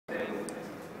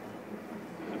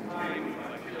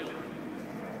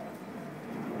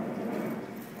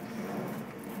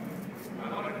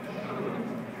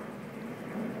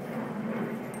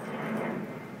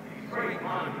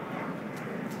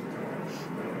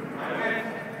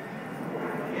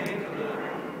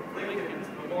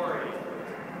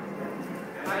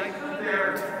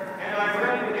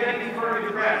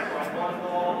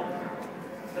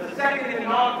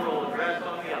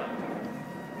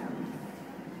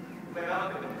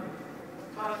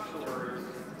touch the words,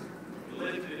 you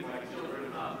lifted my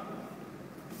children up.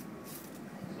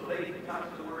 So they can touch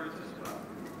the words as well.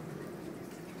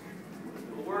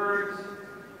 The words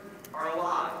are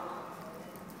alive.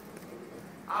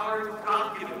 Our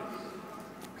documents,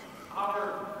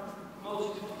 our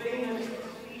most famous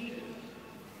speeches,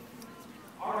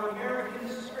 are American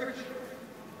scripture.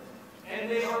 And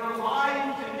they are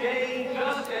alive today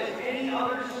just as any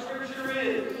other scripture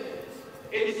is.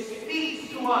 It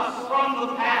speaks to us from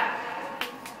the past.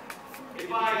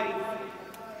 If I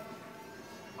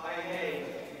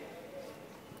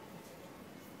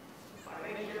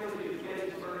may share with you the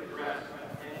Gettysburg Address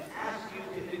and ask you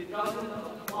if it doesn't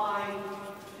apply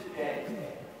today.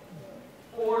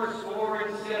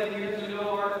 77 years ago,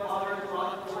 our fathers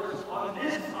brought forth on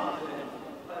this continent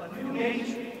a new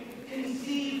nation,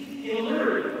 conceived in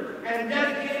liberty and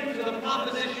dedicated to the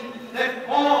proposition that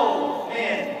all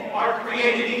men are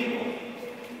created equal.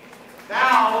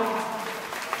 Now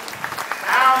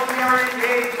we are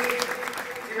engaged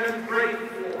in a great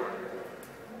war,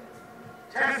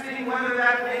 testing whether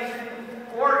that nation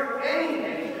or any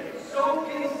nation so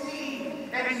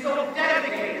conceived and so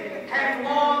dedicated can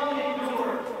long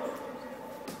endure.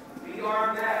 We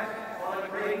are met on a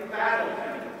great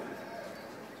battlefield.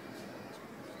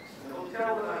 The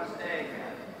hotel that I'm staying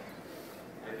at,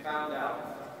 I found out,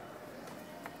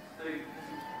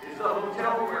 is the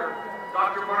hotel where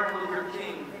Dr. Martin Luther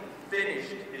King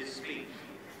finished his speech.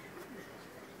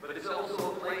 But it's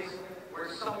also a place where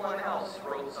someone else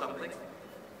wrote something.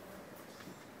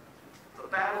 The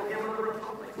Battle Hymn of the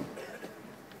Republic,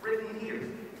 written here,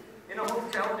 in a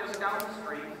hotel just down the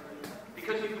street,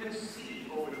 because you could see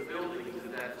over the buildings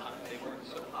at that time. They weren't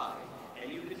so high.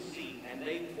 And you could see, and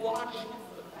they watched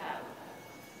the battle.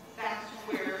 That's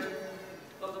where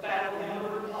the Battle Hymn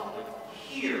of the Republic,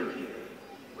 here,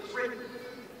 was written.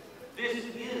 This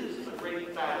is a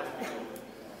great battlefield,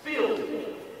 filled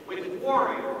with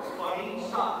warriors on each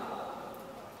side.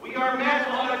 We are met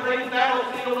on a great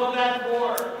battlefield of that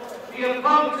war. We have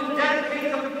come to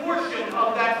dedicate a portion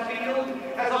of that field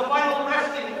as a final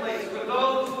resting place for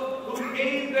those who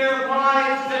gave their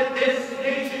lives that this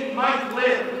nation might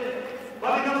live.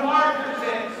 But in a larger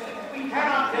sense, we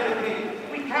cannot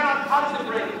dedicate, we cannot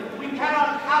consecrate, we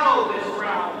cannot hallow this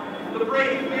ground. The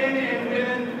brave men and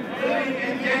women, living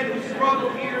and dead, who struggle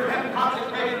here have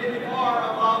consecrated it far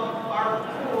above our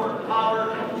poor power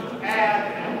to add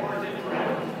or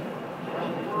detract.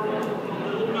 The world is a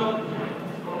little note.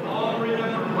 We'll all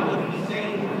remember what we say,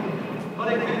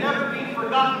 but it can never be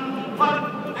forgotten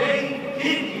what they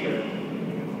did here.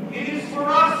 It is for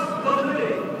us, the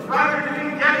living, rather to be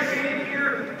dedicated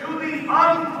here to the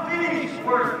unfinished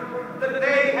work that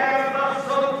they have thus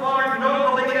so far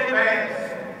nobly advanced.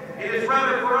 It is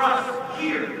rather for us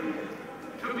here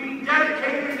to be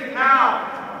dedicated now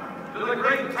to the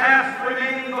great task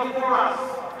remaining before us,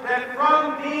 that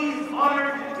from these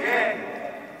honored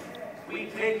dead, we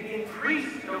take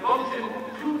increased devotion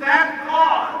to that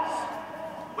cause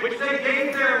which they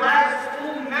gave their last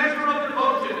full